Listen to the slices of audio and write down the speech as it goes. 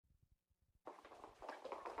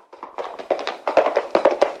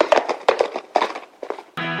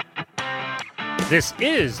This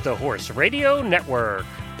is the Horse Radio Network.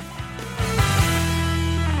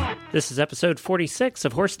 This is episode 46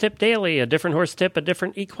 of Horse Tip Daily, a different horse tip, a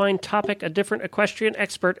different equine topic, a different equestrian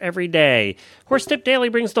expert every day. Horse Tip Daily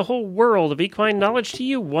brings the whole world of equine knowledge to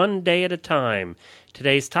you one day at a time.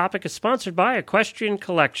 Today's topic is sponsored by Equestrian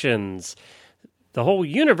Collections. The whole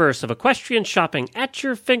universe of equestrian shopping at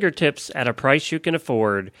your fingertips at a price you can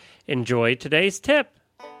afford. Enjoy today's tip.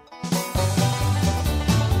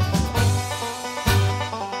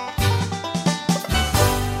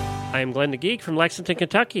 I am Glenn the Geek from Lexington,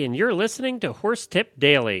 Kentucky, and you're listening to Horse Tip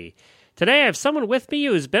Daily. Today I have someone with me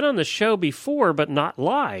who's been on the show before, but not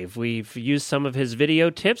live. We've used some of his video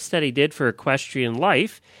tips that he did for Equestrian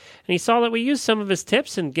Life, and he saw that we used some of his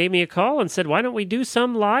tips and gave me a call and said, why don't we do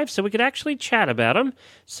some live so we could actually chat about them?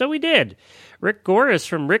 So we did. Rick Gore is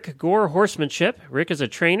from Rick Gore Horsemanship. Rick is a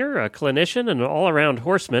trainer, a clinician, and an all-around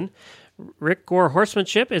horseman. Rick Gore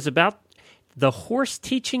Horsemanship is about the horse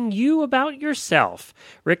teaching you about yourself.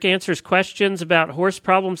 Rick answers questions about horse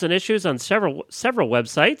problems and issues on several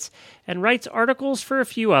websites and writes articles for a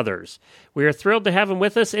few others. We are thrilled to have him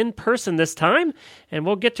with us in person this time, and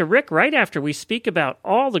we'll get to Rick right after we speak about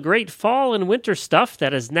all the great fall and winter stuff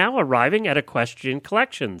that is now arriving at Equestrian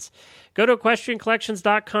Collections. Go to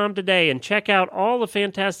equestriancollections.com today and check out all the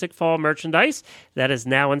fantastic fall merchandise that is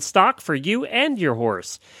now in stock for you and your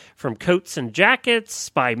horse. From coats and jackets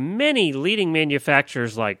by many leading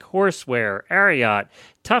manufacturers like Horseware, Ariat,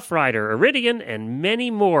 Tough Rider, Iridian, and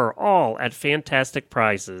many more, all at fantastic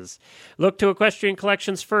prices. Look to Equestrian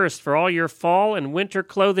Collections first for all your fall and winter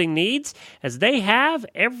clothing needs, as they have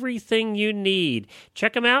everything you need.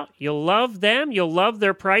 Check them out. You'll love them. You'll love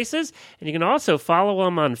their prices. And you can also follow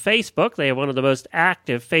them on Facebook. They have one of the most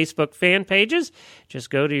active Facebook fan pages.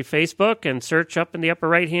 Just go to your Facebook and search up in the upper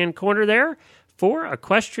right-hand corner there for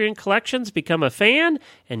Equestrian Collections. Become a fan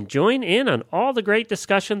and join in on all the great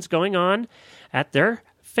discussions going on at their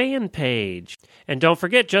fan page. And don't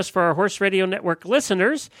forget, just for our Horse Radio Network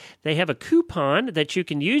listeners, they have a coupon that you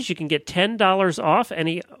can use. You can get $10 off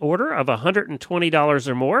any order of $120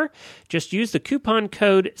 or more. Just use the coupon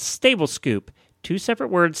code STABLESCOOP. Two separate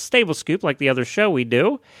words, STABLESCOOP, like the other show we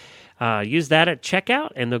do. Use that at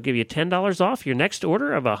checkout, and they'll give you $10 off your next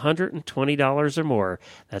order of $120 or more.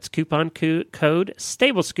 That's coupon code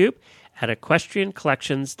STABLESCOOP at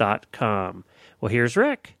equestriancollections.com. Well, here's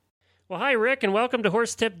Rick. Well, hi, Rick, and welcome to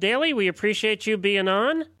Horse Tip Daily. We appreciate you being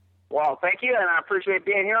on. Well, thank you, and I appreciate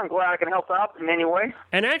being here. I'm glad I can help out in any way.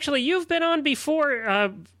 And actually, you've been on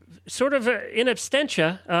before, sort of in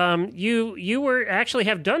absentia. You actually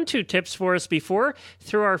have done 2 tips for us before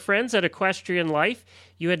through our friends at Equestrian Life.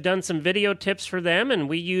 You had done some video tips for them, and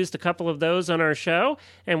we used a couple of those on our show,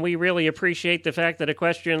 and we really appreciate the fact that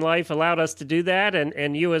Equestrian Life allowed us to do that,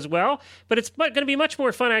 and you as well. But it's going to be much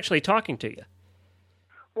more fun actually talking to you.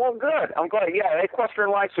 Well, good. I'm glad. Yeah, Equestrian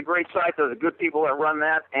Life's a great site. There's good people that run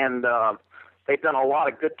that, and they've done a lot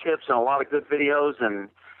of good tips and a lot of good videos, and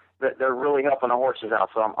they're really helping the horses out.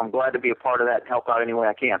 So I'm glad to be a part of that and help out any way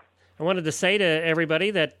I can. I wanted to say to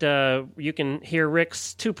everybody that you can hear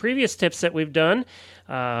Rick's 2 previous tips that we've done.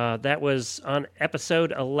 That was on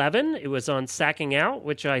episode 11. It was on sacking out,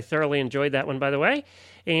 which I thoroughly enjoyed that one, by the way.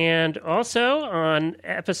 And also on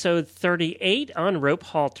episode 38 on rope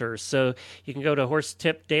halters. So you can go to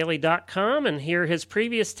horsetipdaily.com and hear his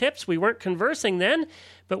previous tips. We weren't conversing then,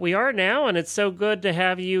 but we are now, and it's so good to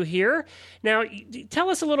have you here. Now, tell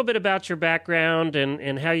us a little bit about your background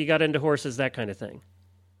and how you got into horses, that kind of thing.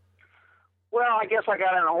 Well, I guess I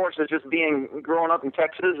got into horses just growing up in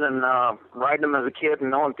Texas and riding them as a kid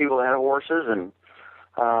and knowing people that had horses, and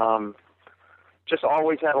just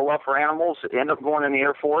always had a love for animals. Ended up going in the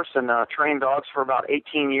Air Force and trained dogs for about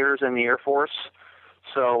 18 years in the Air Force.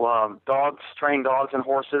 So train dogs and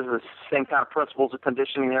horses, the same kind of principles of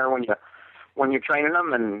conditioning there when you're training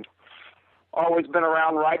them, and always been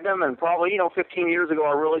around riding them. And probably 15 years ago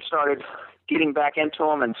I really started getting back into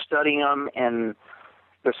them and studying them, and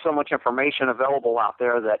there's so much information available out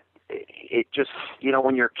there that it just,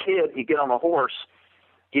 when you're a kid, you get on a horse,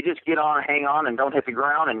 you just get on, hang on, and don't hit the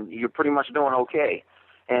ground, and you're pretty much doing okay.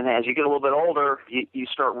 And as you get a little bit older, you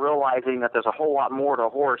start realizing that there's a whole lot more to a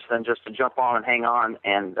horse than just to jump on and hang on.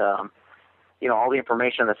 And, all the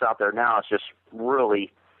information that's out there now is just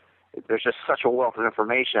really, there's just such a wealth of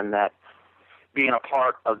information that being a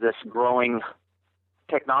part of this growing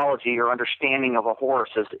technology or understanding of a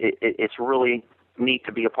horse it's really neat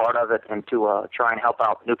to be a part of it and to try and help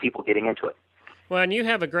out new people getting into it. Well, and you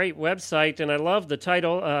have a great website, and I love the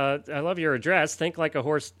title. I love your address,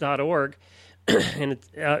 thinklikeahorse.org. And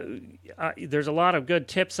there's a lot of good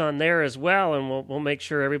tips on there as well, and we'll make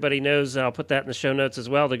sure everybody knows. I'll put that in the show notes as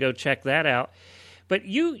well to go check that out. But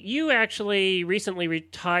you actually recently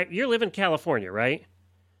retired. You live in California, right?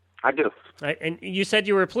 I do. And you said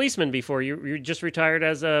you were a policeman before. You just retired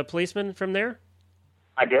as a policeman from there?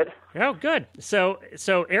 I did. Oh, good. So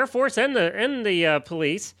Air Force and the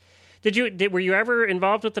police. Were you ever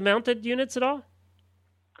involved with the mounted units at all?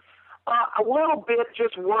 A little bit,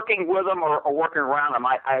 just working with them or working around them.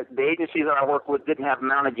 The agency that I worked with didn't have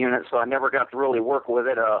mounted units, so I never got to really work with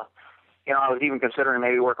it. I was even considering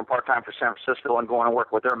maybe working part-time for San Francisco and going to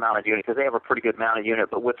work with their mounted unit because they have a pretty good mounted unit.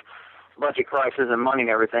 But with budget crisis and money and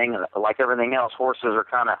everything, like everything else, horses are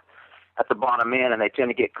kind of at the bottom end, and they tend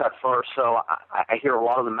to get cut first. So I hear a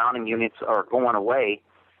lot of the mounting units are going away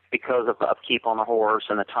because of the upkeep on the horse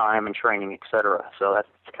and the time and training, et cetera. So that's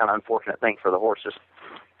kind of an unfortunate thing for the horses.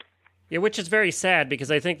 Yeah, which is very sad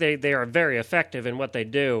because I think they are very effective in what they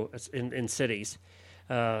do in cities.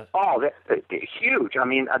 They're huge. I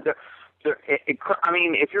mean,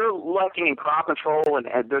 if you're looking in crop control,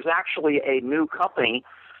 and there's actually a new company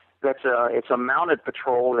it's a mounted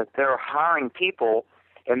patrol that they're hiring people,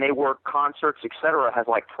 and they work concerts, et cetera, has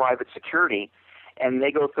like private security, and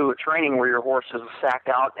they go through a training where your horse is sacked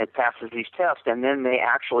out and passes these tests, and then they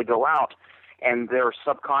actually go out and they're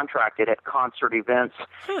subcontracted at concert events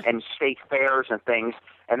and state fairs and things,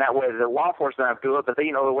 and that way the law enforcement have to do it, but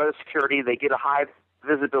they, the weather security, they get a high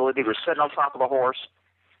visibility. They're sitting on top of the horse.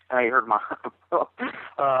 I heard my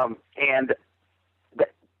and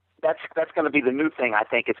that's going to be the new thing. I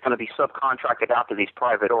think it's going to be subcontracted out to these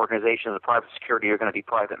private organizations. The private security are going to be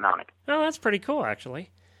private mounted. Oh, that's pretty cool,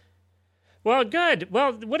 actually. Well, good.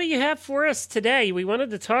 Well, what do you have for us today? We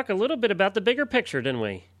wanted to talk a little bit about the bigger picture, didn't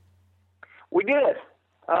we? We did.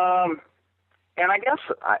 And I guess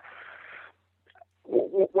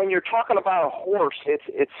when you're talking about a horse,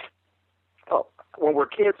 it's when we're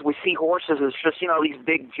kids, we see horses as just, these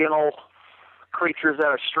big, gentle creatures that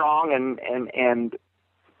are strong and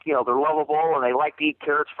they're lovable and they like to eat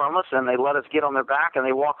carrots from us and they let us get on their back and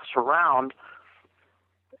they walk us around.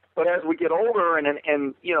 But as we get older and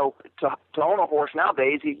to own a horse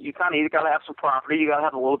nowadays, you got to have some property, you got to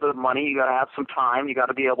have a little bit of money, you got to have some time, you got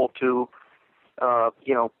to be able to, to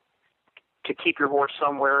keep your horse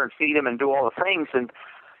somewhere and feed him and do all the things. And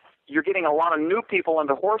you're getting a lot of new people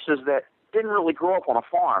into horses that didn't really grow up on a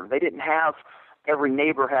farm. They didn't have every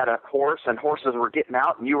neighbor had a horse, and horses were getting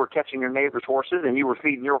out, and you were catching your neighbor's horses, and you were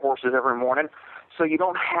feeding your horses every morning. So you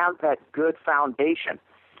don't have that good foundation.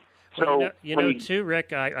 So too,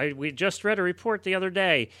 Rick, we just read a report the other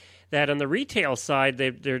day that on the retail side,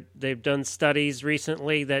 they've done studies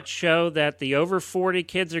recently that show that the over 40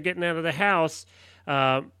 kids are getting out of the house.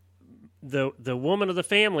 The woman of the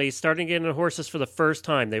family is starting to get into horses for the first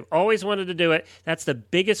time. They've always wanted to do it. That's the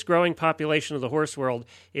biggest growing population of the horse world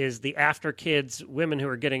is the after kids, women who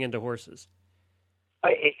are getting into horses.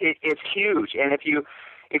 It's huge, and if you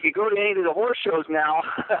go to any of the horse shows now,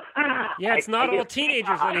 yeah, it's not all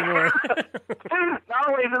teenagers anymore. Not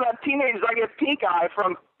only is it not teenagers, I get pink eye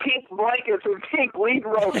from pink blankets and pink lead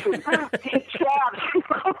ropes and pink chaps.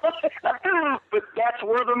 But that's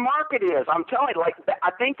where the market is. I'm telling you,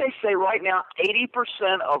 I think they say right now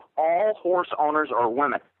 80% of all horse owners are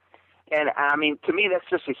women. And I mean, to me, that's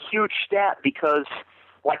just a huge stat because,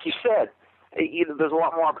 like you said, there's a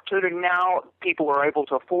lot more opportunity now. People are able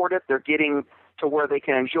to afford it. They're getting to where they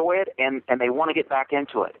can enjoy it, and they want to get back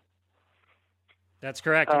into it. That's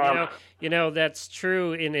correct. That's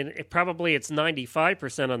true. In probably it's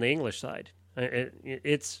 95% on the English side.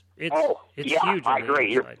 It's huge. I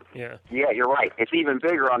agree. Side. Yeah, you're right. It's even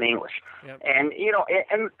bigger on the English. Yep. And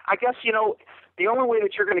and I guess the only way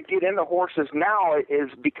that you're going to get into horses now is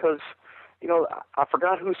because I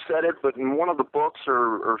forgot who said it, but in one of the books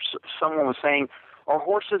or someone was saying, are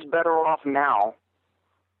horses better off now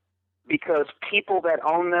because people that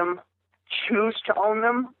own them choose to own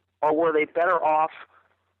them, or were they better off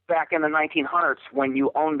back in the 1900s when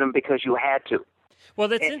you owned them because you had to? Well,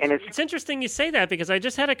 it's interesting you say that because I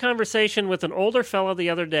just had a conversation with an older fellow the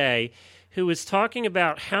other day who was talking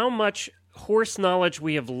about how much horse knowledge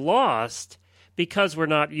we have lost because we're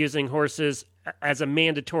not using horses as a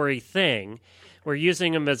mandatory thing. We're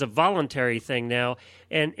using them as a voluntary thing now.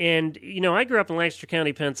 And I grew up in Lancaster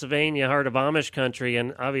County, Pennsylvania, heart of Amish country,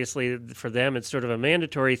 and obviously for them it's sort of a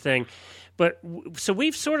mandatory thing. But so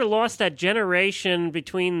we've sort of lost that generation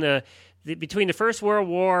between the First World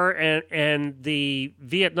War and the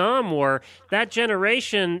Vietnam War, that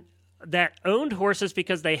generation that owned horses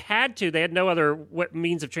because they had to, they had no other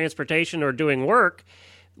means of transportation or doing work.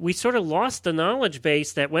 We sort of lost the knowledge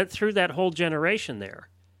base that went through that whole generation there.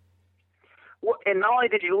 Well, and not only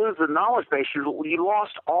did you lose the knowledge base, you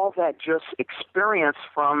lost all that just experience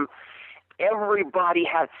from everybody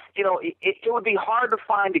had, it would be hard to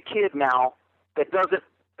find a kid now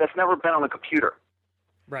that's never been on a computer.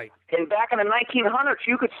 Right. And back in the 1900s,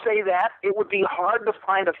 you could say that it would be hard to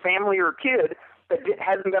find a family or a kid that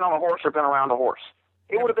hasn't been on a horse or been around a horse.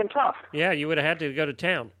 It would have been tough. Yeah, you would have had to go to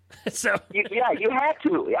town. So you had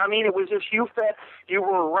to. I mean, it was just you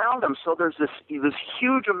were around them. So there's this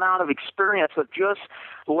huge amount of experience of just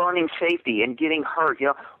learning safety and getting hurt.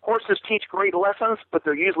 Horses teach great lessons, but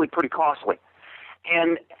they're usually pretty costly.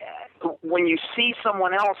 And when you see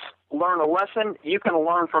someone else learn a lesson, you can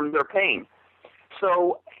learn from their pain.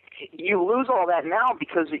 So you lose all that now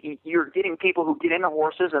because you're getting people who get into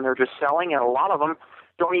horses and they're just selling, and a lot of them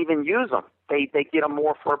don't even use them. They get them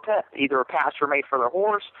more for a pet, either a pasture made for their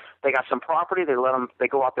horse. They got some property. They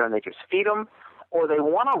go out there and they just feed them, or they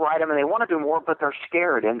want to ride them and they want to do more, but they're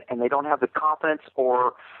scared and they don't have the confidence,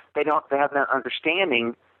 or they have that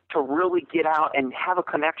understanding to really get out and have a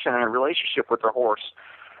connection and a relationship with their horse,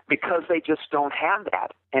 because they just don't have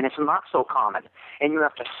that, and it's not so common. And you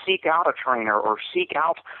have to seek out a trainer or seek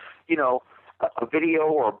out, a video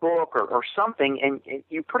or a book or something, and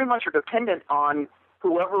you pretty much are dependent on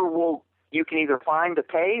whoever you can either find to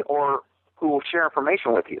pay or who will share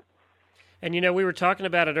information with you. And, we were talking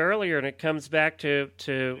about it earlier, and it comes back to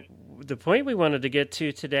the point we wanted to get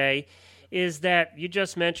to today, is that you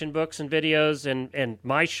just mentioned books and videos and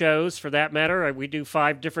my shows, for that matter. We do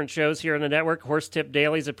 5 different shows here on the network. Horse Tip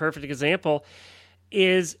Daily is a perfect example.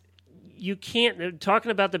 Is you can't,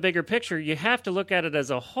 talking about the bigger picture, you have to look at it as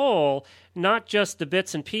a whole, not just the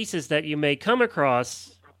bits and pieces that you may come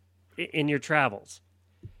across in your travels.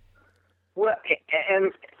 Well,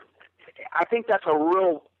 and I think that's a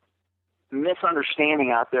real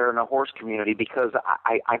misunderstanding out there in the horse community, because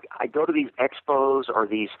I go to these expos or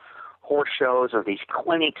these horse shows or these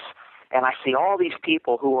clinics, and I see all these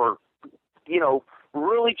people who are,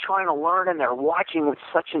 really trying to learn, and they're watching with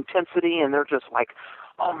such intensity, and they're just like,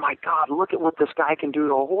 oh my God, look at what this guy can do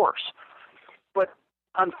to a horse. But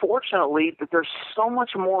unfortunately, there's so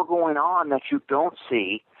much more going on that you don't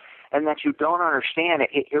see and that you don't understand.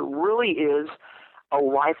 It really is a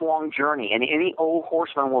lifelong journey, and any old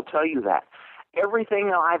horseman will tell you that. Everything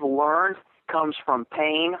that I've learned comes from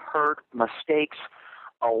pain, hurt, mistakes,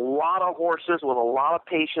 a lot of horses with a lot of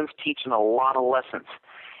patience teaching a lot of lessons.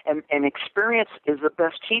 And experience is the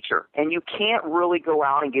best teacher. And you can't really go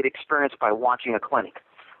out and get experience by watching a clinic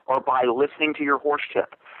or by listening to your horse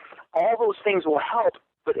tip. All those things will help,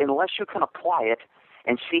 but unless you can apply it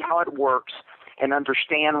and see how it works and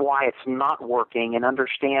understand why it's not working and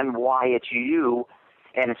understand why it's you,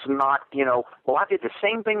 and it's not, well, I did the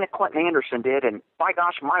same thing that Clinton Anderson did, and by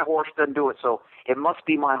gosh, my horse doesn't do it, so it must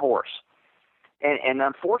be my horse. And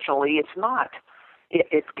unfortunately, it's not.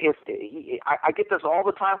 I get this all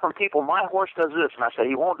the time from people. My horse does this, and I say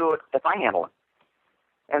he won't do it if I handle him.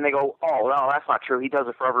 And they go, "Oh, no, that's not true. He does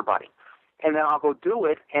it for everybody." And then I'll go do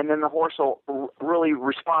it, and then the horse will really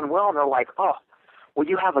respond well, and they're like, "Oh, well,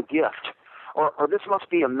 you have a gift," or "This must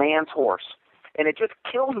be a man's horse." And it just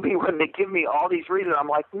kills me when they give me all these reasons. I'm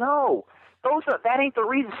like, no, that ain't the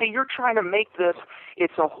reason. See, you're trying to make this,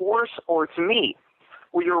 it's a horse or it's me.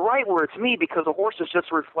 Well, you're right where it's me, because a horse is just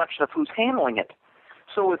a reflection of who's handling it.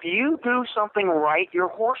 So if you do something right, your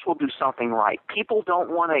horse will do something right. People don't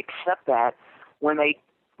want to accept that when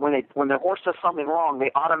the horse does something wrong,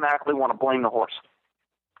 they automatically want to blame the horse.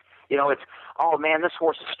 It's, oh man, this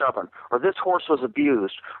horse is stubborn, or this horse was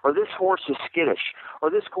abused, or this horse is skittish, or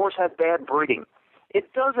this horse had bad breeding.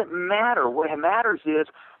 It doesn't matter. What matters is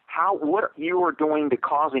what you are doing to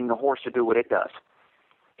causing the horse to do what it does.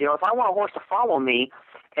 If I want a horse to follow me,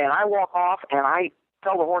 and I walk off and I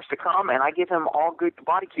tell the horse to come and I give him all good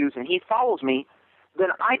body cues and he follows me, then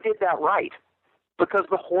I did that right, because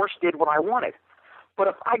the horse did what I wanted. But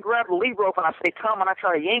if I grab the lead rope and I say come and I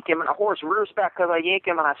try to yank him and the horse rears back because I yank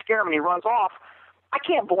him and I scare him and he runs off, I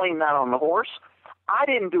can't blame that on the horse. I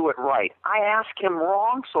didn't do it right. I asked him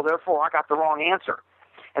wrong, so therefore I got the wrong answer.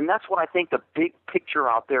 And that's what I think the big picture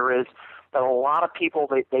out there is, that a lot of people,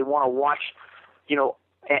 they want to watch,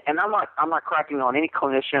 and I'm not cracking on any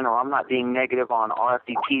clinician, or I'm not being negative on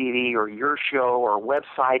RFD TV or your show or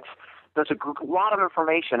websites. There's a lot of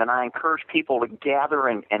information, and I encourage people to gather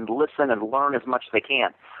and listen and learn as much as they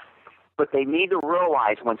can. But they need to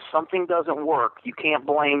realize when something doesn't work, you can't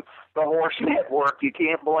blame the Horse Network, you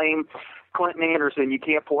can't blame Clinton Anderson, you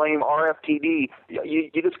can't blame RFTV.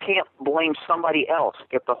 You just can't blame somebody else.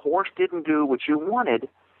 If the horse didn't do what you wanted,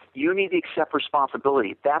 you need to accept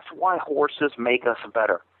responsibility. That's why horses make us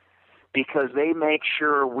better, because they make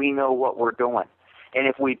sure we know what we're doing. And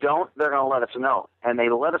if we don't, they're going to let us know. And they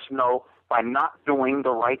let us know by not doing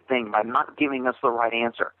the right thing, by not giving us the right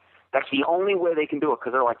answer. That's the only way they can do it,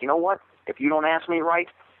 because they're like, you know what? If you don't ask me right,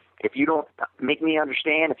 if you don't make me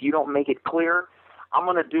understand, if you don't make it clear, I'm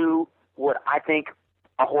going to do what I think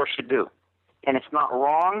a horse should do. And it's not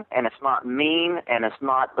wrong, and it's not mean, and it's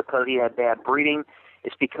not because he had bad breeding.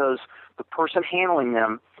 It's because the person handling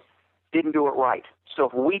them didn't do it right. So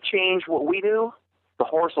if we change what we do, the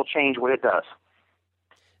horse will change what it does.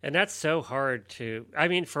 And that's so hard to, I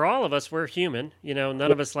mean, for all of us, we're human. You know,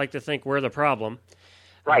 none of us like to think we're the problem.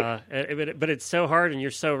 Right. But it's so hard, and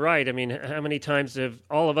you're so right. I mean, how many times have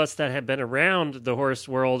all of us that have been around the horse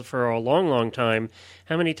world for a long, long time,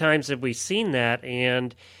 how many times have we seen that?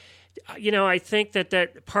 And, you know, I think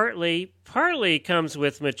that partly comes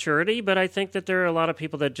with maturity, but I think that there are a lot of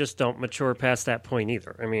people that just don't mature past that point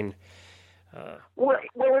either. I mean... Well,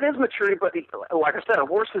 it is maturity, but like I said,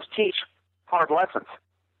 horses teach hard lessons.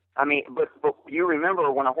 I mean, but you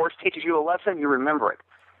remember when a horse teaches you a lesson, you remember it.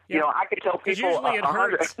 Yeah. You know, I could tell people usually it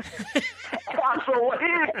hurts. And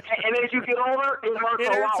as you get older, it hurts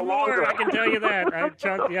a lot more, longer. I can tell you that.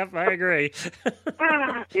 Yep, I agree.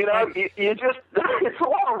 You know, you just, it's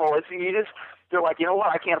horrible. You're like, you know what,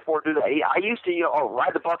 I can't afford to do that. I used to,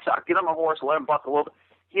 ride the bucks out, get on my horse, let him buck a little bit.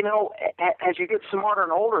 You know, as you get smarter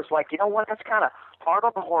and older, it's like, you know what, that's kind of hard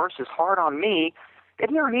on the horse, it's hard on me.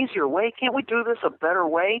 Isn't there an easier way? Can't we do this a better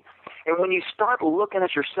way? And when you start looking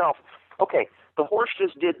at yourself, okay, the horse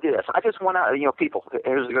just did this. I just went out, people,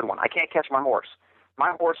 here's a good one. I can't catch my horse.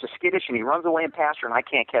 My horse is skittish and he runs away in pasture and I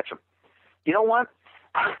can't catch him. You know what?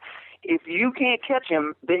 If you can't catch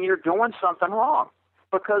him, then you're doing something wrong.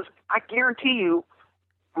 Because I guarantee you,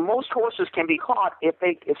 most horses can be caught if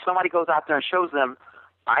somebody goes out there and shows them,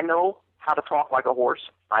 I know how to talk like a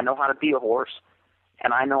horse, I know how to be a horse,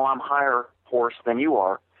 and I know I'm higher horse than you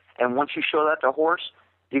are. And once you show that to a horse,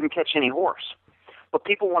 you can catch any horse. But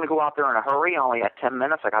people want to go out there in a hurry. I only got 10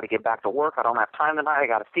 minutes. I got to get back to work. I don't have time tonight. I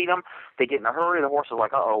got to feed them. They get in a hurry. The horse is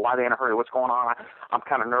like, uh-oh, why are they in a hurry? What's going on? I'm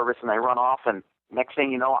kind of nervous, and they run off. And next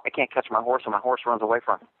thing you know, I can't catch my horse, and my horse runs away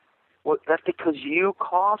from me. Well, that's because you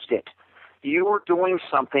caused it. You were doing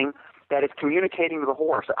something that is communicating to the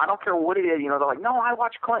horse. I don't care what it is. They're like, no, I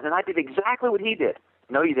watched Clinton, and I did exactly what he did.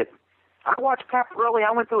 No, you didn't. I watched Pat Pirelli.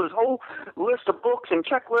 I went through his whole list of books and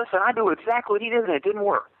checklists, and I do exactly what he did, and it didn't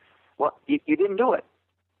work. Well, you didn't do it.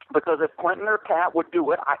 Because if Clinton or Pat would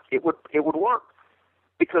do it, it would work.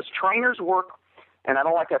 Because trainers work, and I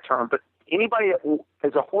don't like that term, but anybody that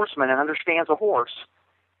is a horseman and understands a horse,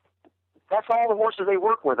 that's all the horses they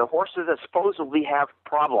work with, the horses that supposedly have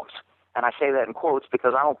problems. And I say that in quotes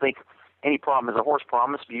because I don't think any problem is a horse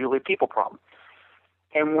problem. It's usually a people problem.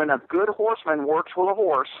 And when a good horseman works with a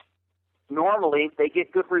horse, normally they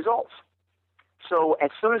get good results. So as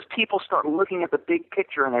soon as people start looking at the big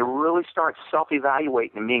picture and they really start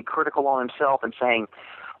self-evaluating and being critical on themselves and saying,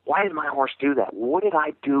 why did my horse do that? What did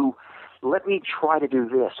I do? Let me try to do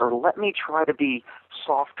this, or let me try to be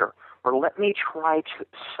softer, or let me try to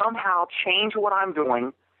somehow change what I'm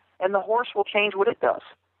doing, and the horse will change what it does.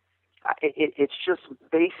 It's just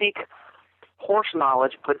basic horse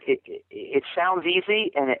knowledge, but it sounds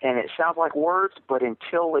easy and it sounds like words, but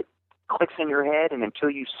until it clicks in your head and until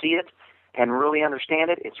you see it and really understand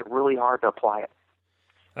it, it's really hard to apply it.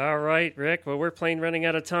 All right, Rick. Well, we're running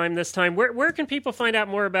out of time this time. Where can people find out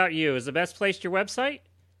more about you? Is the best place your website?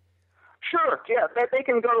 Sure, yeah. They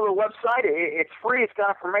can go to the website. It's free. It's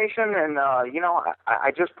got information, and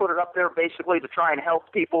I just put it up there basically to try and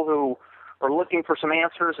help people who are looking for some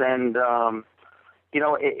answers. And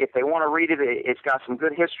if they want to read it, it's got some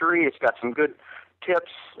good history. It's got some good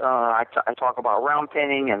tips. I talk about round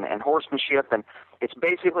penning and horsemanship, and it's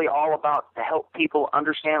basically all about to help people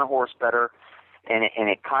understand a horse better, and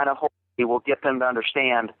it kind of hopefully will get them to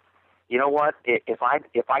understand, you know what, if I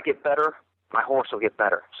get better, my horse will get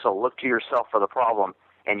better. So look to yourself for the problem,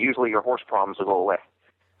 and usually your horse problems will go away.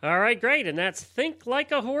 All right, great, and that's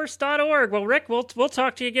thinklikeahorse.org. Well, Rick, we'll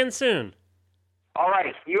talk to you again soon. All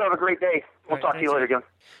right, you have a great day. We'll talk to you later again.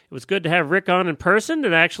 It was good to have Rick on in person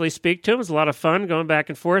and actually speak to him. It was a lot of fun going back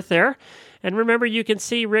and forth there. And remember, you can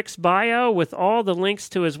see Rick's bio with all the links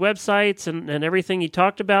to his websites and everything he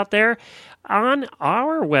talked about there on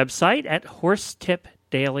our website at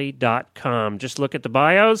horsetipdaily.com. Just look at the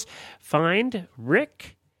bios, find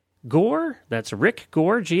Rick Gore, that's Rick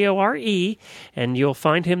Gore, Gore, and you'll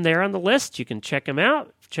find him there on the list. You can check him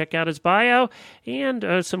out. Check out his bio, and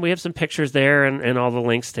we have some pictures there and all the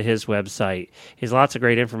links to his website. He has lots of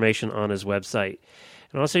great information on his website.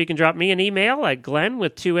 And also you can drop me an email at Glenn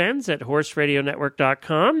with 2 N's at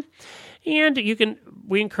horseradionetwork.com. And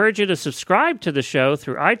we encourage you to subscribe to the show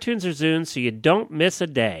through iTunes or Zune so you don't miss a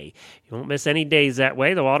day. You won't miss any days that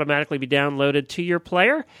way. They'll automatically be downloaded to your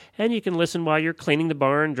player, and you can listen while you're cleaning the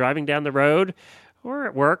barn, driving down the road, or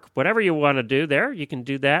at work. Whatever you want to do there, you can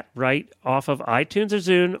do that right off of iTunes or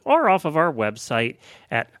Zune or off of our website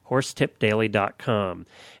at horsetipdaily.com.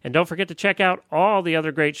 And don't forget to check out all the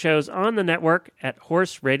other great shows on the network at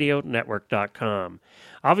horseradionetwork.com.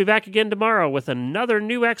 I'll be back again tomorrow with another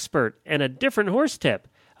new expert and a different horse tip.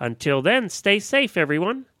 Until then, stay safe,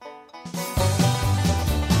 everyone.